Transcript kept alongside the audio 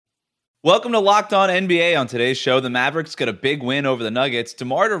Welcome to Locked On NBA. On today's show, the Mavericks get a big win over the Nuggets.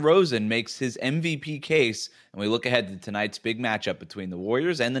 DeMar DeRozan makes his MVP case, and we look ahead to tonight's big matchup between the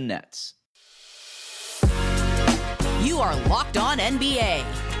Warriors and the Nets. You are Locked On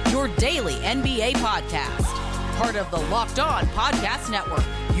NBA, your daily NBA podcast. Part of the Locked On Podcast Network,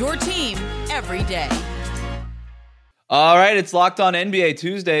 your team every day. All right, it's Locked On NBA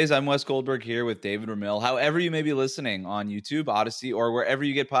Tuesdays. I'm Wes Goldberg here with David Ramil. However you may be listening on YouTube, Odyssey, or wherever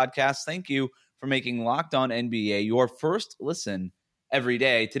you get podcasts, thank you for making Locked On NBA your first listen every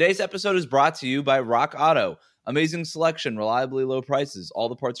day. Today's episode is brought to you by Rock Auto. Amazing selection, reliably low prices, all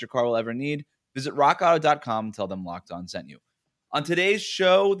the parts your car will ever need. Visit rockauto.com and tell them Locked On sent you. On today's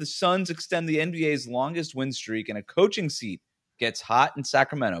show, the Suns extend the NBA's longest win streak, and a coaching seat gets hot in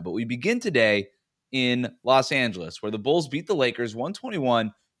Sacramento. But we begin today in Los Angeles, where the Bulls beat the Lakers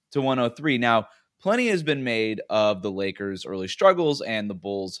 121-103. Now, plenty has been made of the Lakers' early struggles and the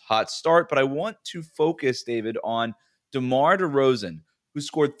Bulls' hot start, but I want to focus, David, on DeMar DeRozan, who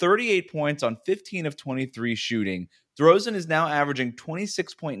scored 38 points on 15 of 23 shooting. DeRozan is now averaging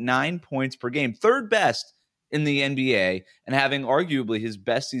 26.9 points per game, third best in the NBA, and having arguably his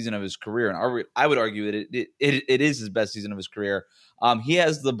best season of his career. And I would argue that it is his best season of his career. He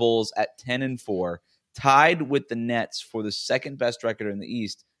has the Bulls at 10-4, tied with the Nets for the second best record in the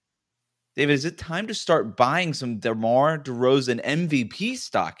East. David, is it time to start buying some DeMar DeRozan MVP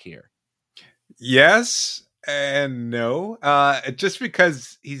stock here? Yes and no. Just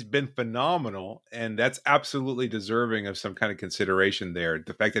because he's been phenomenal, and that's absolutely deserving of some kind of consideration there.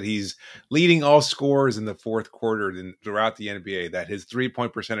 The fact that he's leading all scorers in the fourth quarter throughout the NBA, that his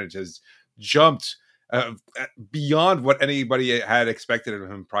three-point percentage has jumped beyond what anybody had expected of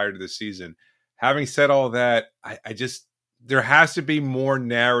him prior to the season. Having said all that, I just, there has to be more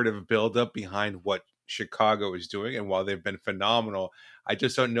narrative buildup behind what Chicago is doing. And while they've been phenomenal, I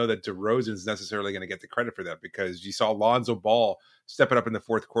just don't know that DeRozan is necessarily going to get the credit for that, because you saw Lonzo Ball stepping up in the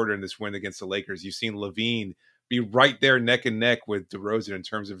fourth quarter in this win against the Lakers. You've seen Levine be right there neck and neck with DeRozan in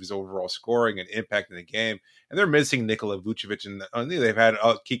terms of his overall scoring and impact in the game. And they're missing Nikola Vucevic, and they've had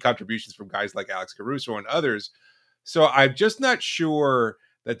key contributions from guys like Alex Caruso and others. So I'm just not sure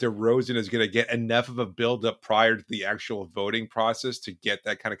that DeRozan is going to get enough of a build-up prior to the actual voting process to get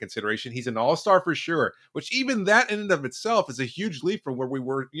that kind of consideration. He's an all-star for sure, which even that in and of itself is a huge leap from where we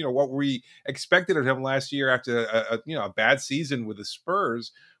were, what we expected of him last year after a bad season with the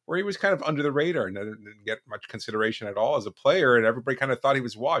Spurs, where he was kind of under the radar and didn't get much consideration at all as a player, and everybody kind of thought he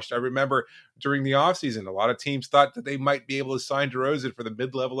was washed. I remember during the offseason, a lot of teams thought that they might be able to sign DeRozan for the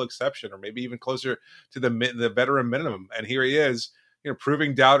mid-level exception, or maybe even closer to the veteran minimum. And here he is,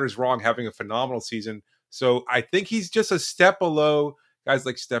 proving doubters wrong, having a phenomenal season. So I think he's just a step below guys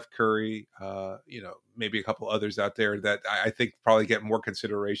like Steph Curry, maybe a couple others out there that I think probably get more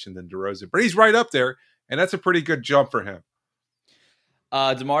consideration than DeRozan. But he's right up there, and that's a pretty good jump for him.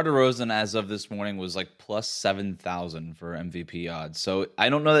 DeMar DeRozan, as of this morning, was like plus 7,000 for MVP odds. So I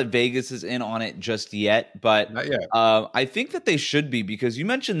don't know that Vegas is in on it just yet, but Not yet. I think that they should be, because you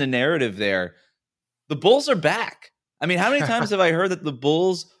mentioned the narrative there. The Bulls are back. I mean, how many times have I heard that the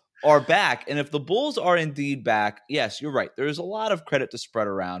Bulls are back? And if the Bulls are indeed back, yes, you're right. There's a lot of credit to spread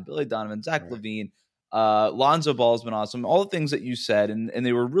around. Billy Donovan, Zach LaVine, Lonzo Ball has been awesome. All the things that you said, and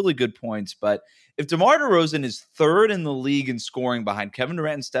they were really good points. But if DeMar DeRozan is third in the league in scoring behind Kevin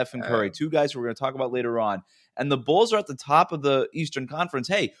Durant and Stephen Curry, two guys we're going to talk about later on, and the Bulls are at the top of the Eastern Conference,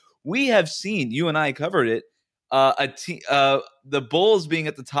 hey, we have seen, you and I covered it, the Bulls being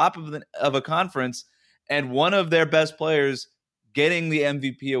at the top of a conference and one of their best players getting the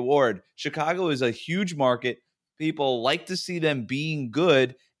MVP award. Chicago is a huge market. People like to see them being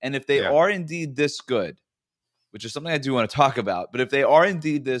good. And if they are indeed this good, which is something I do want to talk about, but if they are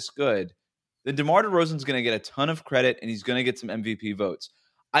indeed this good, then DeMar DeRozan is going to get a ton of credit, and he's going to get some MVP votes.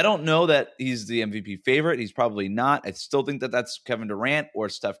 I don't know that he's the MVP favorite. He's probably not. I still think that that's Kevin Durant or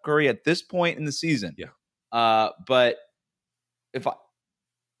Steph Curry at this point in the season. Yeah. But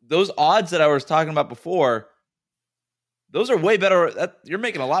those odds that I was talking about before, those are way better. You're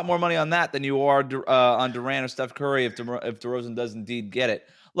making a lot more money on that than you are on Durant or Steph Curry if DeRozan does indeed get it.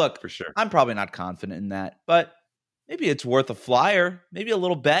 Look, for sure, I'm probably not confident in that, but maybe it's worth a flyer, maybe a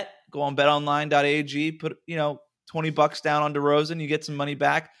little bet. Go on betonline.ag, put $20 down on DeRozan, you get some money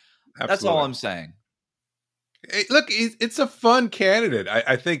back. Absolutely. That's all I'm saying. Hey, look, it's a fun candidate.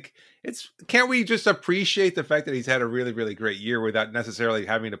 I think can't we just appreciate the fact that he's had a really, really great year without necessarily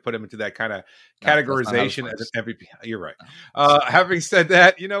having to put him into that kind of categorization as an MVP? You're right. Having said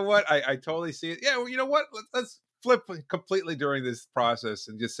that, you know what? I totally see it. Yeah, well, you know what? Let's flip completely during this process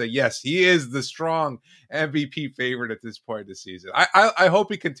and just say, yes, he is the strong MVP favorite at this point of the season. I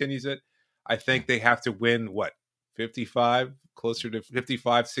hope he continues it. I think they have to win 55, closer to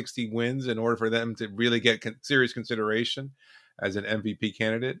 55, 60 wins in order for them to really get serious consideration as an MVP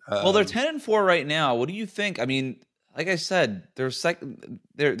candidate. Well, they're 10-4 right now. What do you think? I mean, like I said, they're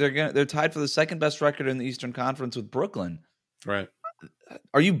they're tied for the second best record in the Eastern Conference with Brooklyn. Right.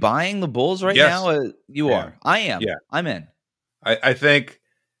 Are you buying the Bulls right Yes. now? You are. I am. Yeah. I'm in. I think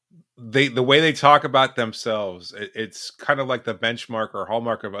the way they talk about themselves, it's kind of like the benchmark or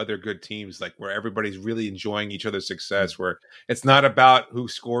hallmark of other good teams, like where everybody's really enjoying each other's success, where it's not about who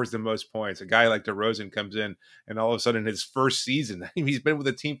scores the most points. A guy like DeRozan comes in and all of a sudden his first season, he's been with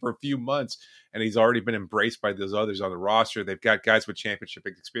the team for a few months and he's already been embraced by those others on the roster. They've got guys with championship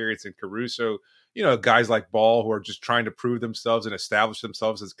experience in Caruso, guys like Ball who are just trying to prove themselves and establish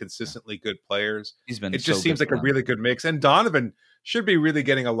themselves as consistently good players. It just seems like a really good mix. And Donovan should be really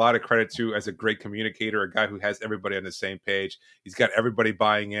getting a lot of credit too as a great communicator, a guy who has everybody on the same page. He's got everybody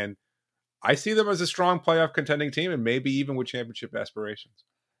buying in. I see them as a strong playoff contending team and maybe even with championship aspirations.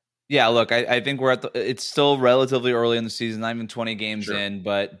 Yeah, look, I think we're it's still relatively early in the season, not even 20 games in,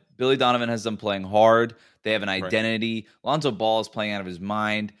 but Billy Donovan has them playing hard. They have an identity. Lonzo Ball is playing out of his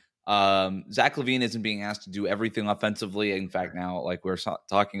mind. Zach LaVine isn't being asked to do everything offensively. In fact, now, like we're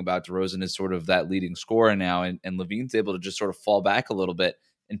talking about, DeRozan is sort of that leading scorer now, and LaVine's able to just sort of fall back a little bit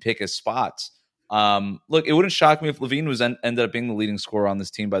and pick his spots. Look, it wouldn't shock me if LaVine was ended up being the leading scorer on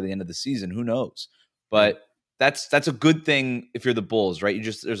this team by the end of the season. Who knows? But that's a good thing if you're the Bulls, right?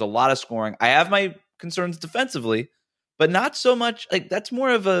 There's a lot of scoring. I have my concerns defensively, but not so much. Like that's more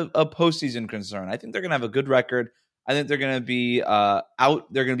of a postseason concern. I think they're gonna have a good record. I think they're going to be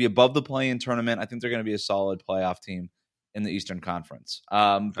out. They're going to be above the play-in tournament. I think they're going to be a solid playoff team in the Eastern Conference.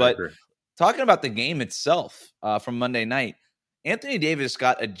 But talking about the game itself from Monday night, Anthony Davis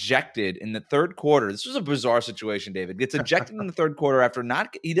got ejected in the third quarter. This was a bizarre situation, David. Gets ejected in the third quarter after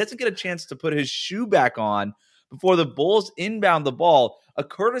he doesn't get a chance to put his shoe back on before the Bulls inbound the ball, a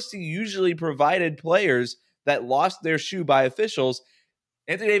courtesy usually provided players that lost their shoe by officials.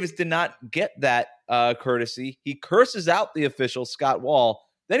 Anthony Davis did not get that courtesy. He curses out the official, Scott Wall,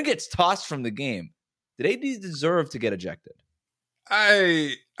 then gets tossed from the game. Did AD deserve to get ejected?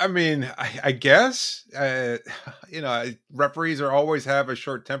 I guess, referees always have a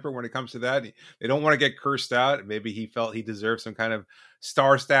short temper when it comes to that. They don't want to get cursed out. Maybe he felt he deserved some kind of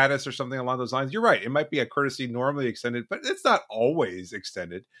star status or something along those lines. You're right. It might be a courtesy normally extended, but it's not always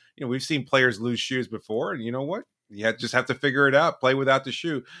extended. We've seen players lose shoes before, and you know what? You just have to figure it out, play without the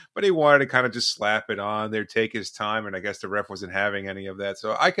shoe. But he wanted to kind of just slap it on there, take his time, and I guess the ref wasn't having any of that.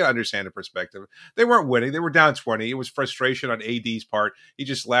 So I can understand the perspective. They weren't winning. They were down 20. It was frustration on AD's part. He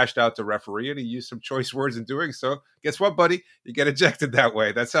just lashed out the referee, and he used some choice words in doing so. Guess what, buddy? You get ejected that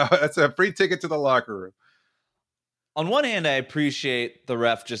way. That's a free ticket to the locker room. On one hand, I appreciate the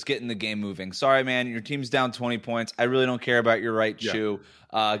ref just getting the game moving. Sorry, man, your team's down 20 points. I really don't care about your right shoe.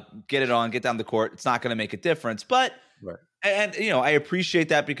 Get it on, get down the court. It's not going to make a difference. But, and I appreciate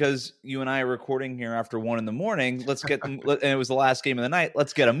that because you and I are recording here after 1 a.m. Let's get them, and it was the last game of the night.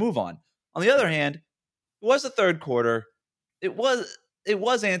 Let's get a move on. On the other hand, it was the third quarter. It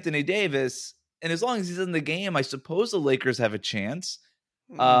was Anthony Davis. And as long as he's in the game, I suppose the Lakers have a chance.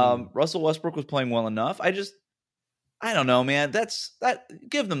 Russell Westbrook was playing well enough. I don't know, man.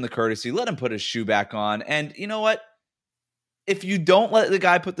 Give them the courtesy. Let him put his shoe back on. And you know what? If you don't let the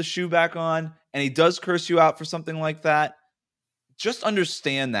guy put the shoe back on and he does curse you out for something like that, just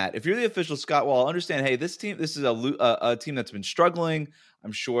understand that. If you're the official, Scott Wall, understand, hey, this is a team that's been struggling.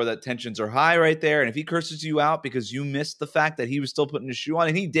 I'm sure that tensions are high right there. And if he curses you out because you missed the fact that he was still putting his shoe on,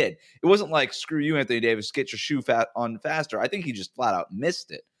 and he did. It wasn't like, screw you, Anthony Davis, get your shoe on faster. I think he just flat out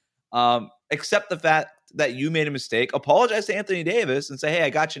missed it. Accept the fact that you made a mistake, apologize to Anthony Davis and say, hey, I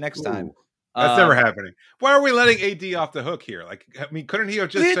got you next time. That's never happening. Why are we letting AD off the hook here? Couldn't he have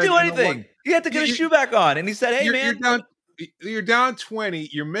just he didn't do anything? He had to get his shoe back on. And he said, hey, you're down 20.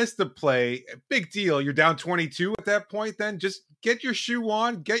 You missed the play. Big deal. You're down 22 at that point. Then just get your shoe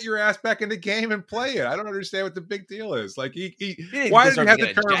on, get your ass back in the game and play it. I don't understand what the big deal is. Why did he have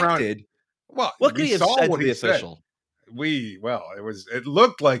to turn around? Well, what could he have said to the official? It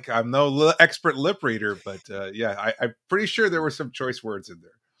looked like I'm no expert lip reader, but I'm pretty sure there were some choice words in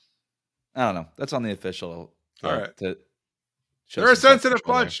there. I don't know. That's on the official. All right. They're a sensitive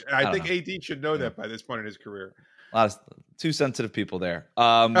bunch. I think AD should know that by this point in his career. A lot of too sensitive people there.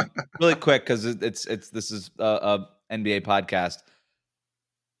 Really quick, because this is a NBA podcast.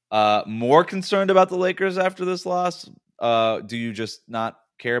 More concerned about the Lakers after this loss? Do you just not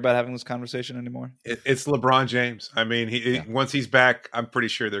care about having this conversation anymore? It's LeBron James. I mean, once he's back, I'm pretty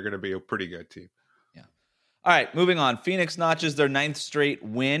sure they're going to be a pretty good team. All right, moving on. Phoenix notches their 9th straight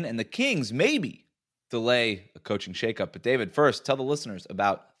win, and the Kings maybe delay a coaching shakeup. But David, first, tell the listeners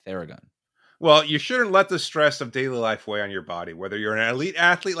about Theragun. Well, you shouldn't let the stress of daily life weigh on your body, whether you're an elite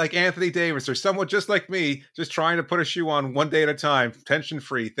athlete like Anthony Davis or someone just like me, just trying to put a shoe on one day at a time,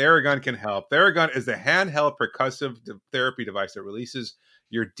 tension-free. Theragun can help. Theragun is the handheld percussive therapy device that releases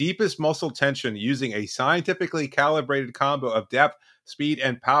your deepest muscle tension using a scientifically calibrated combo of depth, speed,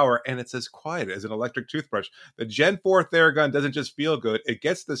 and power, and it's as quiet as an electric toothbrush. The Gen 4 Theragun doesn't just feel good, it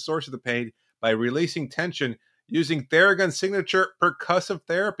gets the source of the pain by releasing tension using Theragun's signature percussive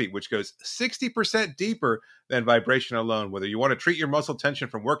therapy, which goes 60% deeper than vibration alone. Whether you want to treat your muscle tension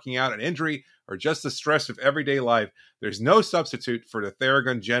from working out, an injury, or just the stress of everyday life, there's no substitute for the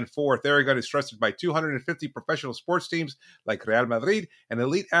Theragun Gen 4. Theragun is trusted by 250 professional sports teams like Real Madrid and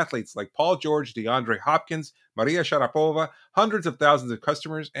elite athletes like Paul George, DeAndre Hopkins, Maria Sharapova, hundreds of thousands of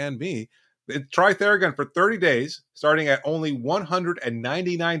customers, and me. Try Theragun for 30 days, starting at only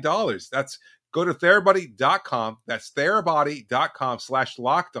 $199. Go to therabody.com. That's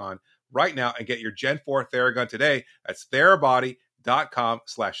therabody.com/lockedon right now and get your Gen 4 Theragun today. That's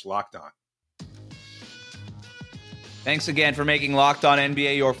therabody.com/lockedon. Thanks again for making Locked On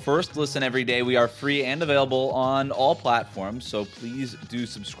NBA your first listen every day. We are free and available on all platforms, so please do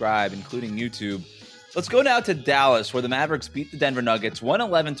subscribe, including YouTube. Let's go now to Dallas, where the Mavericks beat the Denver Nuggets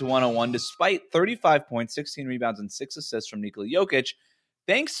 111-101, despite 35 points, 16 rebounds, and 6 assists from Nikola Jokic,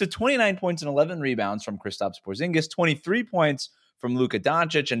 thanks to 29 points and 11 rebounds from Kristaps Porzingis, 23 points from Luka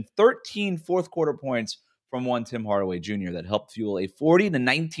Doncic, and 13 fourth-quarter points from one Tim Hardaway Jr. that helped fuel a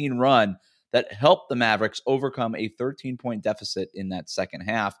 40-19 run that helped the Mavericks overcome a 13-point deficit in that second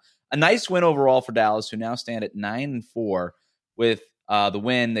half. A nice win overall for Dallas, who now stand at 9-4. With the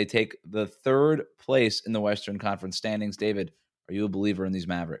win, they take the 3rd place in the Western Conference standings. David, are you a believer in these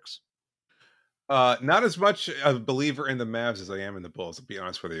Mavericks? Not as much a believer in the Mavs as I am in the Bulls, to be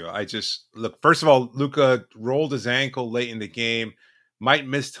honest with you. I just look, first of all, Luka rolled his ankle late in the game, might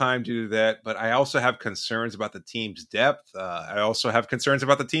miss time due to that, but I also have concerns about the team's depth. I also have concerns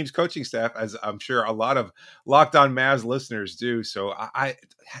about the team's coaching staff, as I'm sure a lot of Locked On Mavs listeners do. So I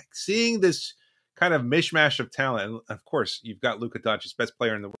seeing this kind of mishmash of talent, and of course, you've got Luka Doncic, best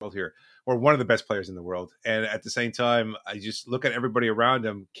player in the world here, or one of the best players in the world. And at the same time, I just look at everybody around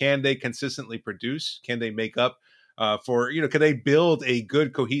him. Can they consistently produce? Can they make up can they build a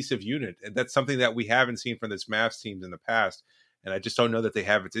good cohesive unit? And that's something that we haven't seen from this Mavs team in the past. And I just don't know that they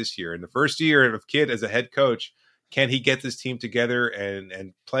have it this year. In the first year of Kidd as a head coach, can he get this team together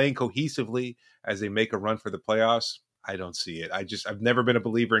and playing cohesively as they make a run for the playoffs? I don't see it. I've never been a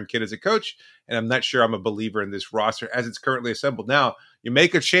believer in Kidd as a coach, and I'm not sure I'm a believer in this roster as it's currently assembled. Now, you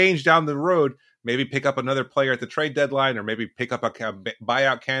make a change down the road, maybe pick up another player at the trade deadline, or maybe pick up a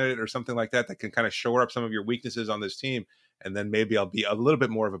buyout candidate or something like that can kind of shore up some of your weaknesses on this team, and then maybe I'll be a little bit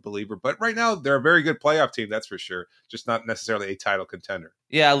more of a believer. But right now, they're a very good playoff team, that's for sure, just not necessarily a title contender.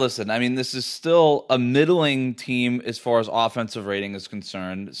 Yeah, listen, I mean, this is still a middling team as far as offensive rating is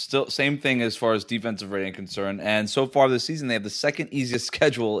concerned. Still, same thing as far as defensive rating is concerned. And so far this season, they have the second easiest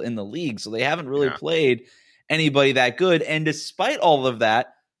schedule in the league. So they haven't really played anybody that good. And despite all of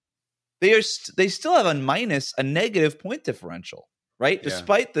that, they still have a negative point differential, right? Yeah.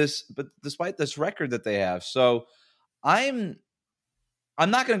 Despite this record that they have. So I'm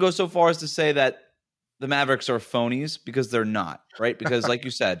not going to go so far as to say that the Mavericks are phonies, because they're not, right? Because like you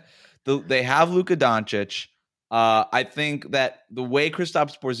said, they have Luka Doncic. I think that the way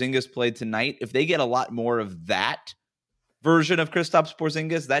Kristaps Porzingis played tonight, if they get a lot more of that version of Kristaps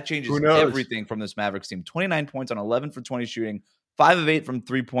Porzingis, that changes everything from this Mavericks team. 29 points on 11 for 20 shooting, 5 of 8 from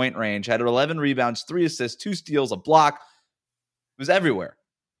 3-point range, had 11 rebounds, 3 assists, 2 steals, a block. It was everywhere.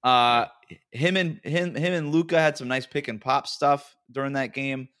 Him and Luka had some nice pick and pop stuff during that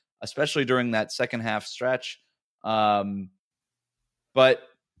game, especially during that second half stretch. But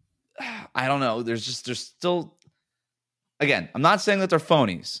I don't know. There's still, again, I'm not saying that they're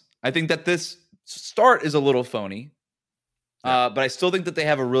phonies. I think that this start is a little phony. But I still think that they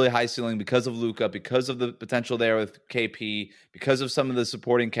have a really high ceiling because of Luka, because of the potential there with KP, because of some of the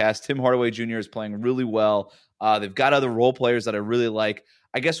supporting cast. Tim Hardaway Jr. is playing really well. They've got other role players that I really like.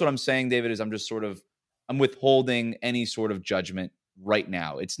 I guess what I'm saying, David, is I'm withholding any sort of judgment right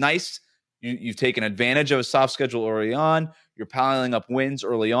now. It's nice. You've taken advantage of a soft schedule early on. You're piling up wins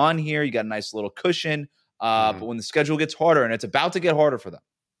early on here. You got a nice little cushion. But when the schedule gets harder, and it's about to get harder for them,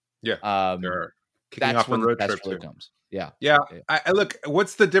 that's when the test really comes. Yeah. I look,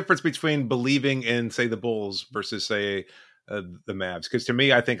 what's the difference between believing in, say, the Bulls versus, say, the Mavs. Because to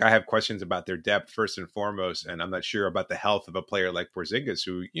me, I think I have questions about their depth first and foremost, and I'm not sure about the health of a player like Porzingis,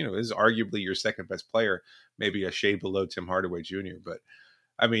 who is arguably your second best player, maybe a shade below Tim Hardaway Jr. But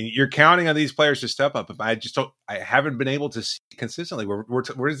I mean, you're counting on these players to step up. But I haven't been able to see consistently.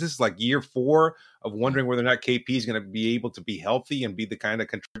 Where is this like year 4 of wondering whether or not KP is going to be able to be healthy and be the kind of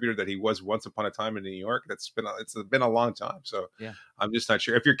contributor that he was once upon a time in New York? It's been a long time. So yeah, I'm just not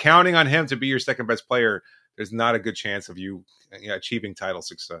sure. If you're counting on him to be your second best player, there's not a good chance of you achieving title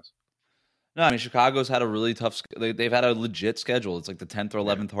success. No, I mean, Chicago's had a really tough. They've had a legit schedule. It's like the 10th or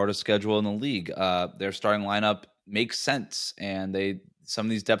 11th hardest schedule in the league. Their starting lineup makes sense, and some of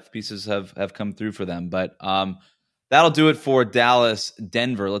these depth pieces have come through for them. But that'll do it for Dallas,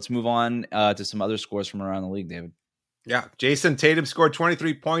 Denver. Let's move on to some other scores from around the league, David. Yeah, Jason Tatum scored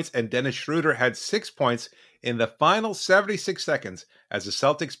 23 points, and Dennis Schroeder had 6 points in the final 76 seconds as the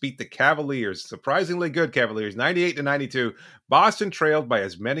Celtics beat the Cavaliers. Surprisingly good Cavaliers, 98-92. Boston trailed by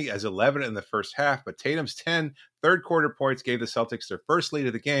as many as 11 in the first half, but Tatum's 10 third-quarter points gave the Celtics their first lead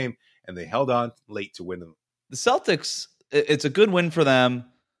of the game, and they held on late to win them. The Celtics, it's a good win for them.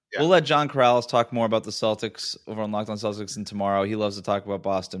 Yeah. We'll let John Corrales talk more about the Celtics over on Locked On Celtics and tomorrow. He loves to talk about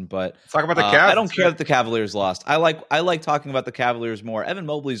Boston, but let's talk about the Cavs. I don't care that the Cavaliers lost. I like talking about the Cavaliers more. Evan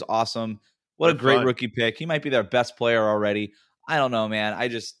Mobley's awesome. What a great rookie pick. He might be their best player already. I don't know, man.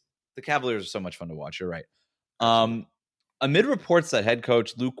 The Cavaliers are so much fun to watch. You're right. Amid reports that head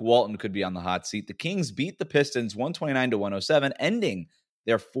coach Luke Walton could be on the hot seat, the Kings beat the Pistons 129-107, ending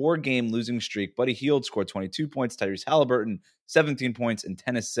their 4-game losing streak. Buddy Hield scored 22 points. Tyrese Halliburton, 17 points and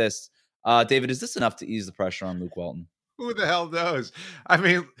 10 assists. David, is this enough to ease the pressure on Luke Walton? Who the hell knows? I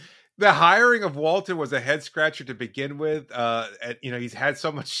mean, the hiring of Walton was a head scratcher to begin with. He's had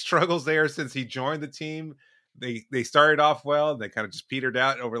so much struggles there since he joined the team. They started off well, and they kind of just petered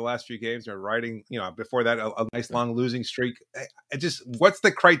out over the last few games. They're riding, before that, a nice long losing streak. What's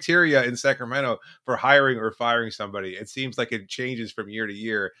the criteria in Sacramento for hiring or firing somebody? It seems like it changes from year to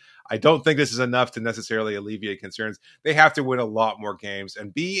year. I don't think this is enough to necessarily alleviate concerns. They have to win a lot more games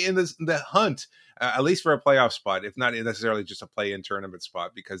and be in the hunt, at least for a playoff spot, if not necessarily just a play-in tournament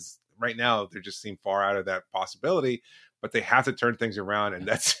spot, because right now they just seem far out of that possibility. But they have to turn things around. And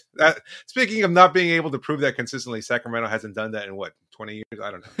that's that. Speaking of not being able to prove that consistently, Sacramento hasn't done that in 20 years? I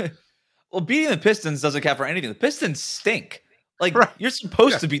don't know. Well, beating the Pistons doesn't count for anything. The Pistons stink. Like, you're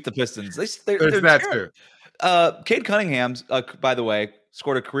supposed to beat the Pistons. They're that too. Cade Cunningham, by the way,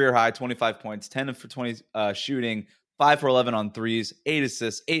 scored a career high 25 points, 10 for 20 shooting, 5 for 11 on threes, 8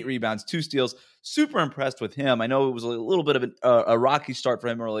 assists, 8 rebounds, 2 steals. Super impressed with him. I know it was a little bit of a rocky start for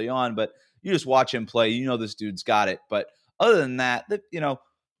him early on, but you just watch him play. This dude's got it. But other than that,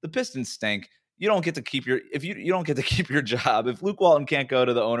 the Pistons stink. You don't get to keep you don't get to keep your job. If Luke Walton can't go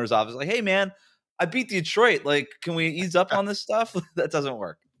to the owner's office, like, hey man, I beat Detroit. Like, can we ease up on this stuff? That doesn't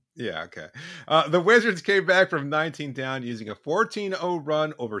work. Yeah, okay. The Wizards came back from 19 down using a 14-0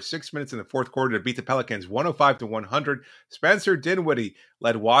 run over 6 minutes in the fourth quarter to beat the Pelicans 105-100. Spencer Dinwiddie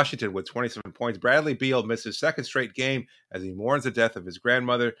led Washington with 27 points. Bradley Beal missed his second straight game as he mourns the death of his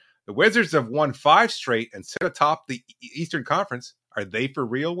grandmother. The Wizards have won 5 straight and sit atop the Eastern Conference. Are they for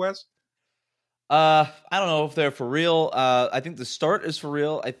real, Wes? I don't know if they're for real. I think the start is for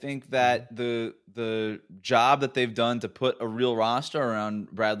real. I think that the job that they've done to put a real roster around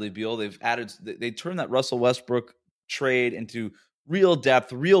Bradley Beal, they turned that Russell Westbrook trade into real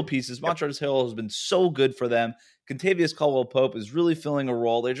depth, real pieces. Montrezl Harrell has been so good for them. Contavious Caldwell-Pope is really filling a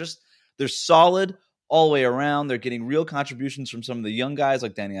role. They're solid all the way around. They're getting real contributions from some of the young guys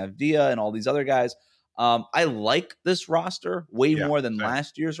like Danny Avdija and all these other guys. I like this roster way more than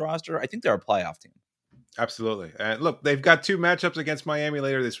last year's roster. I think they're a playoff team. Absolutely. And look, they've got 2 matchups against Miami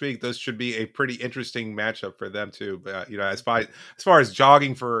later this week. Those should be a pretty interesting matchup for them too. But, as far as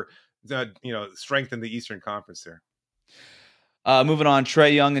jogging for strength in the Eastern Conference there. Moving on,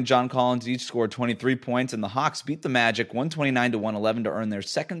 Trae Young and John Collins each scored 23 points, and the Hawks beat the Magic 129-111 to earn their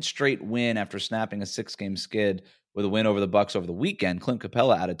second straight win after snapping a 6-game skid with a win over the Bucks over the weekend. Clint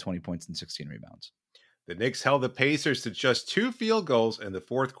Capella added 20 points and 16 rebounds. The Knicks held the Pacers to just 2 field goals in the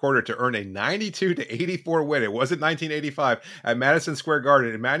fourth quarter to earn a 92-84 win. It wasn't 1985 at Madison Square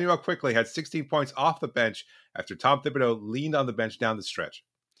Garden. Emmanuel quickly had 16 points off the bench after Tom Thibodeau leaned on the bench down the stretch.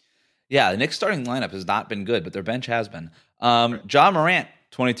 Yeah, the Knicks starting lineup has not been good, but their bench has been. Ja Morant,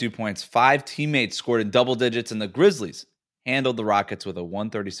 22 points. 5 teammates scored in double digits, and the Grizzlies handled the Rockets with a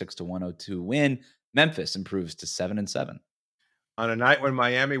 136-102 win. Memphis improves to 7-7. On a night when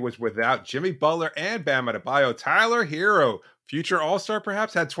Miami was without Jimmy Butler and Bam Adebayo, Tyler Hero, future All-Star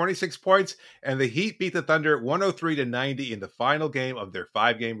perhaps, had 26 points, and the Heat beat the Thunder 103-90 in the final game of their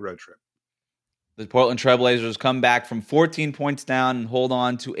 5-game road trip. The Portland Trailblazers come back from 14 points down and hold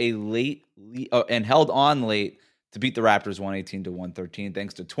on to a late and held on late to beat the Raptors 118 to 113,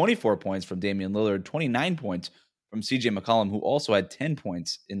 thanks to 24 points from Damian Lillard, 29 points from CJ McCollum, who also had 10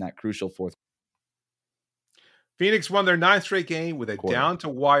 points in that crucial fourth. Phoenix won their 9th straight game with a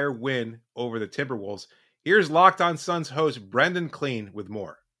down-to-wire win over the Timberwolves. Here's Locked On Suns host Brendan Clean with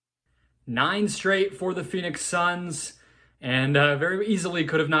more. 9 straight for the Phoenix Suns, and very easily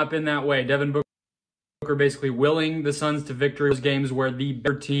could have not been that way. Devin Booker basically willing the Suns to victory. Those games where the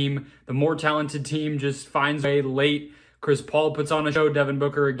better team, the more talented team, just finds a way late. Chris Paul puts on a show. Devin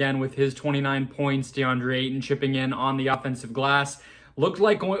Booker again with his 29 points. DeAndre Ayton chipping in on the offensive glass. Looked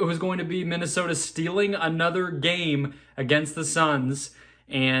like it was going to be Minnesota stealing another game against the Suns,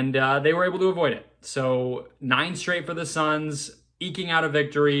 and they were able to avoid it. So 9 straight for the Suns, eking out a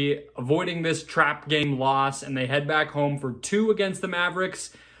victory, avoiding this trap game loss, and they head back home for 2 against the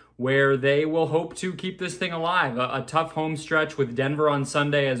Mavericks, where they will hope to keep this thing alive. A tough home stretch with Denver on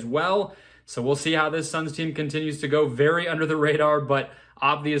Sunday as well. So we'll see how this Suns team continues to go. Very under the radar, but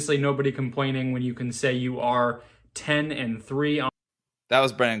obviously nobody complaining when you can say you are 10-3. That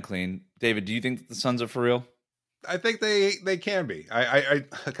was Brendan Clean. David, do you think that the Suns are for real? I think they can be.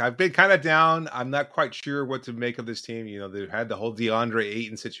 I've been kind of down. I'm not quite sure what to make of this team. You know, they had the whole DeAndre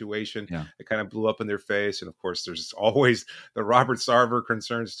Ayton situation. Yeah. It kind of blew up in their face. And of course, there's always the Robert Sarver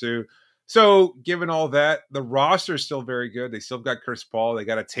concerns too. So given all that, the roster is still very good. They still got Chris Paul. They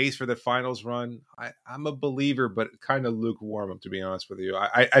got a taste for the finals run. I'm a believer, but kind of lukewarm, to be honest with you.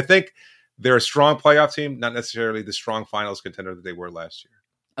 I think they're a strong playoff team, not necessarily the strong finals contender that they were last year.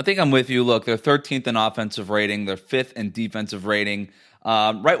 I think I'm with you. Look, they're 13th in offensive rating. They're 5th in defensive rating,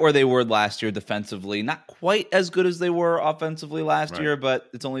 right where they were last year defensively. Not quite as good as they were offensively last year, but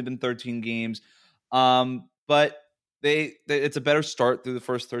it's only been 13 games. But it's a better start through the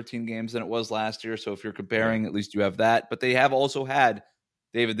first 13 games than it was last year. So if you're comparing, at least you have that. But they have also had,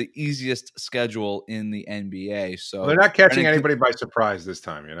 David, the easiest schedule in the NBA. So they're not catching anybody by surprise this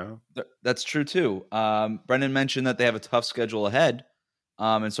time, you know? That's true, too. Brendan mentioned that they have a tough schedule ahead.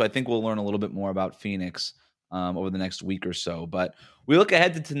 And so I think we'll learn a little bit more about Phoenix over the next week or so. But we look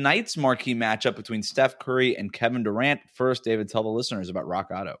ahead to tonight's marquee matchup between Steph Curry and Kevin Durant. First, David, tell the listeners about Rock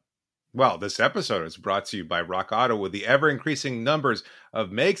Auto. Well, this episode is brought to you by Rock Auto. With the ever-increasing numbers of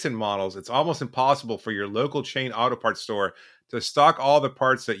makes and models, it's almost impossible for your local chain auto parts store to stock all the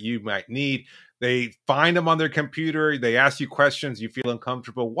parts that you might need. They find them on their computer. They ask you questions. You feel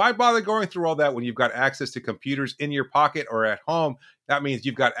uncomfortable. Why bother going through all that when you've got access to computers in your pocket or at home? That means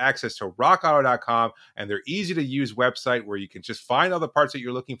you've got access to rockauto.com and their easy-to-use website where you can just find all the parts that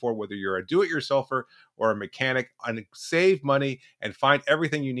you're looking for, whether you're a do-it-yourselfer or a mechanic, and save money and find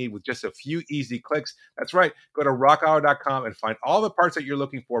everything you need with just a few easy clicks. That's right. Go to rockauto.com and find all the parts that you're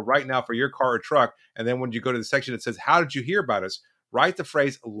looking for right now for your car or truck. And then when you go to the section that says, "How did you hear about us?" write the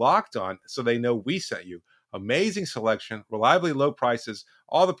phrase "locked on" so they know we sent you. Amazing selection, reliably low prices,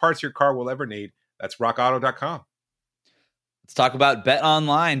 all the parts your car will ever need. That's rockauto.com. Let's talk about Bet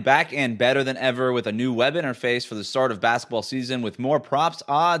Online, back and better than ever with a new web interface for the start of basketball season with more props,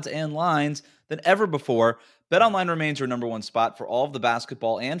 odds, and lines than ever before. Bet Online remains your number one spot for all of the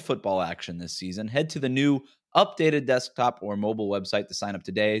basketball and football action this season. Head to the new updated desktop or mobile website to sign up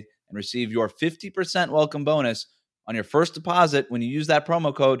today and receive your 50% welcome bonus on your first deposit when you use that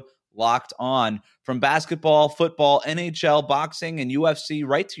promo code Locked On. From basketball, football, NHL, boxing, and UFC,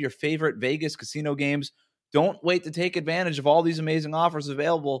 right to your favorite Vegas casino games. Don't wait to take advantage of all these amazing offers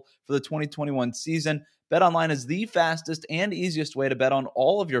available for the 2021 season. BetOnline is the fastest and easiest way to bet on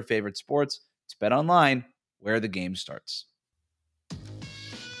all of your favorite sports. It's BetOnline, where the game starts.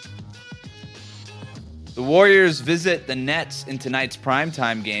 The Warriors visit the Nets in tonight's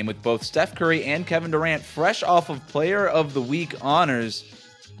primetime game with both Steph Curry and Kevin Durant fresh off of Player of the Week honors.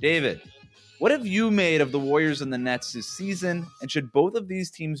 David, what have you made of the Warriors and the Nets this season, and should both of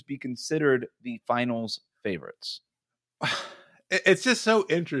these teams be considered the finals favorites? It's just so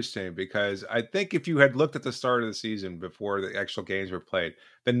interesting because I think if you had looked at the start of the season before the actual games were played,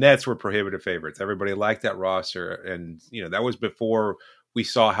 the Nets were prohibitive favorites. Everybody liked that roster, and that was before we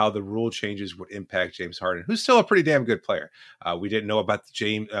saw how the rule changes would impact James Harden, who's still a pretty damn good player. We didn't know about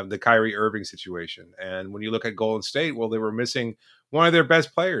the Kyrie Irving situation. And when you look at Golden State, well, they were missing one of their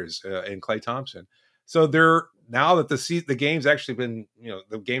best players in Klay Thompson. So now that the game's actually been,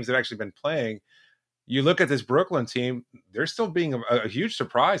 the games have actually been playing, you look at this Brooklyn team, they're still being a huge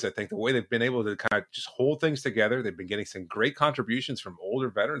surprise, I think, the way they've been able to kind of just hold things together. They've been getting some great contributions from older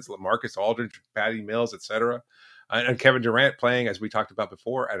veterans, LaMarcus Aldridge, Patty Mills, et cetera. And Kevin Durant playing, as we talked about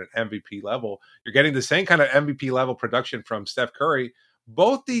before, at an MVP level. You're getting the same kind of MVP level production from Steph Curry,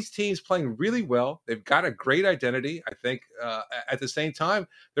 Both these teams playing really well. They've got a great identity. I think at the same time,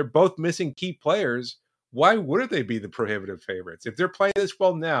 they're both missing key players. Why wouldn't they be the prohibitive favorites? If they're playing this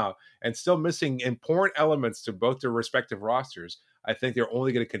well now and still missing important elements to both their respective rosters, I think they're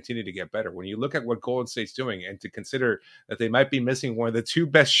only going to continue to get better. When you look at what Golden State's doing and to consider that they might be missing one of the two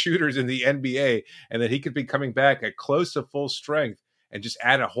best shooters in the NBA and that he could be coming back at close to full strength and just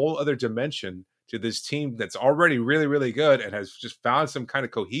add a whole other dimension to this team that's already really, really good and has just found some kind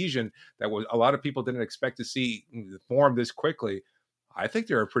of cohesion that was a lot of people didn't expect to see form this quickly. I think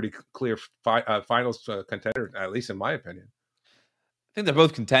they're a pretty clear finals contender, at least in my opinion. I think they're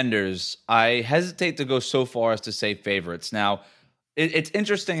both contenders. I hesitate to go so far as to say favorites. Now, it's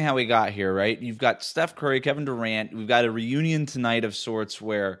interesting how we got here, right? You've got Steph Curry, Kevin Durant. We've got a reunion tonight of sorts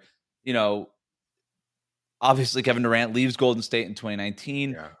where, obviously Kevin Durant leaves Golden State in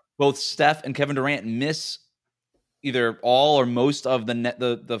 2019. Yeah. Both Steph and Kevin Durant miss either all or most of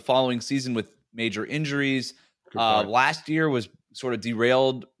the following season with major injuries. Last year was sort of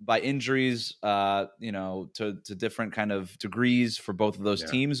derailed by injuries, to different kind of degrees for both of those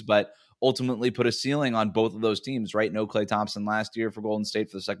teams, but ultimately put a ceiling on both of those teams, right? No Klay Thompson last year for Golden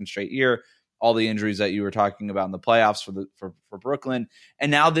State for the second straight year. All the injuries that you were talking about in the playoffs for Brooklyn. And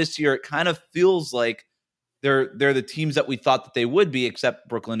now this year, it kind of feels like they're the teams that we thought that they would be, except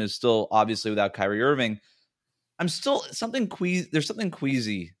Brooklyn is still obviously without Kyrie Irving. There's something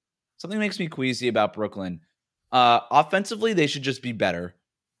queasy. Something makes me queasy about Brooklyn. Offensively, they should just be better.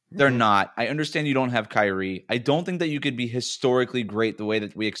 They're not. I understand you don't have Kyrie. I don't think that you could be historically great the way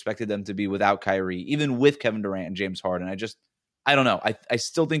that we expected them to be without Kyrie, even with Kevin Durant and James Harden. I don't know. I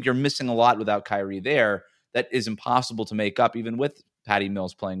still think you're missing a lot without Kyrie there that is impossible to make up, even with Patty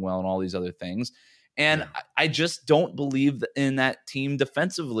Mills playing well and all these other things. And I just don't believe in that team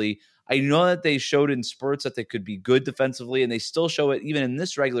defensively. I know that they showed in spurts that they could be good defensively, and they still show it even in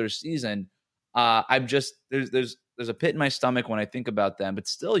this regular season. I'm just there's a pit in my stomach when I think about them. But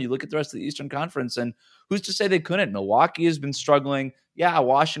still, you look at the rest of the Eastern Conference, and who's to say they couldn't? Milwaukee has been struggling. Yeah,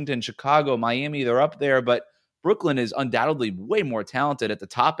 Washington, Chicago, Miami, they're up there, but Brooklyn is undoubtedly way more talented at the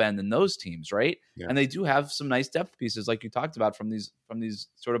top end than those teams, right? Yeah. And they do have some nice depth pieces, like you talked about, from these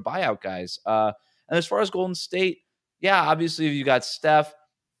sort of buyout guys. And as far as Golden State, yeah, obviously you got Steph,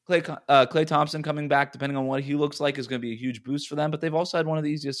 Klay Thompson coming back, depending on what he looks like, is going to be a huge boost for them. But they've also had one of the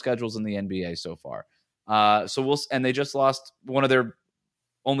easiest schedules in the NBA so far. And they just lost one of their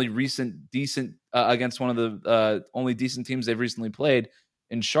only recent decent against one of the only decent teams they've recently played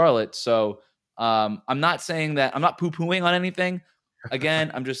in Charlotte. So I'm not saying that I'm not poo-pooing on anything.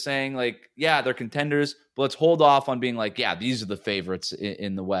 Again, I'm just saying, yeah, they're contenders, but let's hold off on being yeah, these are the favorites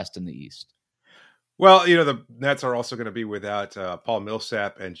in the West and the East. Well, the Nets are also going to be without Paul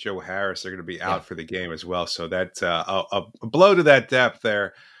Millsap and Joe Harris. They're going to be out for the game as well. So that's a blow to that depth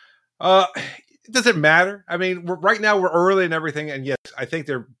there. It doesn't matter. I mean, right now we're early and everything. And yes, I think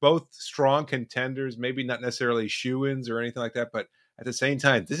they're both strong contenders, maybe not necessarily shoo-ins or anything like that. But at the same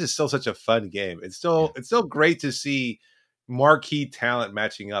time, this is still such a fun game. It's still great to see marquee talent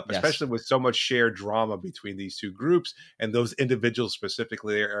matching up, especially with so much shared drama between these two groups and those individuals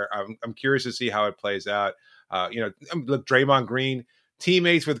specifically. I'm curious to see how it plays out. Look, Draymond Green,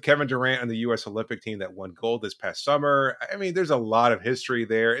 teammates with Kevin Durant on the U.S. Olympic team that won gold this past summer. I mean, there's a lot of history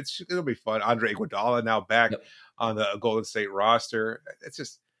there. It'll be fun. Andre Iguodala now back on the Golden State roster.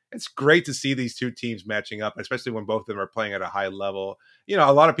 It's great to see these two teams matching up, especially when both of them are playing at a high level.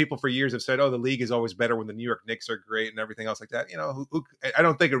 A lot of people for years have said, the league is always better when the New York Knicks are great and everything else like that. I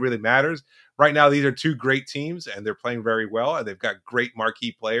don't think it really matters. Right now, these are two great teams, and they're playing very well, and they've got great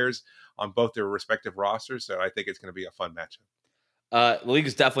marquee players on both their respective rosters. So I think it's going to be a fun matchup. The league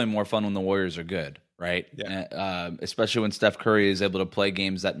is definitely more fun when the Warriors are good, right? Yeah. Especially when Steph Curry is able to play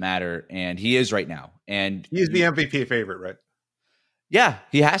games that matter, and he is right now. And he's the MVP favorite, right? Yeah,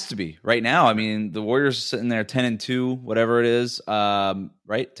 he has to be right now. I mean, the Warriors are sitting there 10-2, whatever it is, right?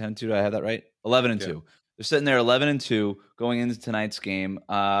 10-2, did I have that right? 11-2. They're sitting there 11-2 going into tonight's game.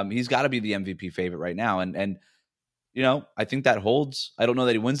 He's got to be the MVP favorite right now, and I think that holds. I don't know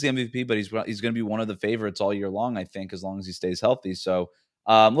that he wins the MVP, but he's going to be one of the favorites all year long, I think, as long as he stays healthy. So,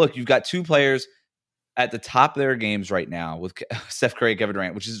 look, you've got two players at the top of their games right now with Steph Curry and Kevin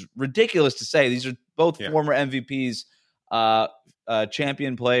Durant, which is ridiculous to say. These are both former MVPs,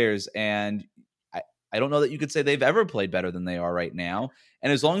 champion players, and I don't know that you could say they've ever played better than they are right now.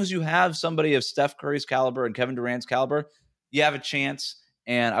 And as long as you have somebody of Steph Curry's caliber and Kevin Durant's caliber, you have a chance.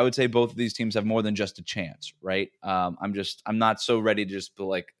 And I would say both of these teams have more than just a chance, right? I'm not so ready to just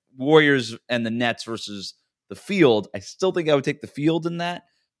be Warriors and the Nets versus the field. I still think I would take the field in that.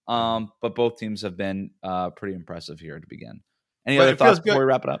 But both teams have been pretty impressive here to begin. Any But other it feels thoughts before good. we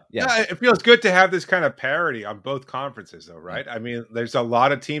wrap it up? Yeah, it feels good to have this kind of parity on both conferences, though, right? I mean, there's a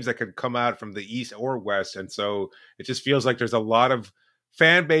lot of teams that could come out from the East or West, and so it just feels like there's a lot of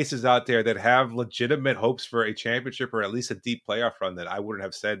fan bases out there that have legitimate hopes for a championship or at least a deep playoff run that I wouldn't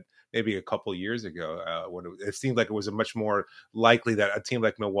have said maybe a couple years ago, when it seemed like it was a much more likely that a team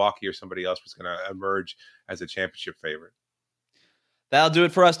like Milwaukee or somebody else was going to emerge as a championship favorite. That'll do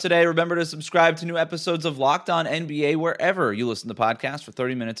it for us today. Remember to subscribe to new episodes of Locked On NBA wherever you listen to podcasts for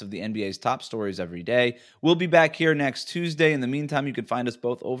 30 minutes of the NBA's top stories every day. We'll be back here next Tuesday. In the meantime, you can find us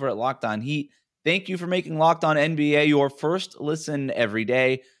both over at Locked On Heat. Thank you for making Locked On NBA your first listen every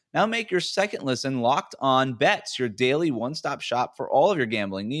day. Now make your second listen Locked On Bets, your daily one-stop shop for all of your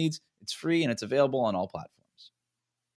gambling needs. It's free and it's available on all platforms.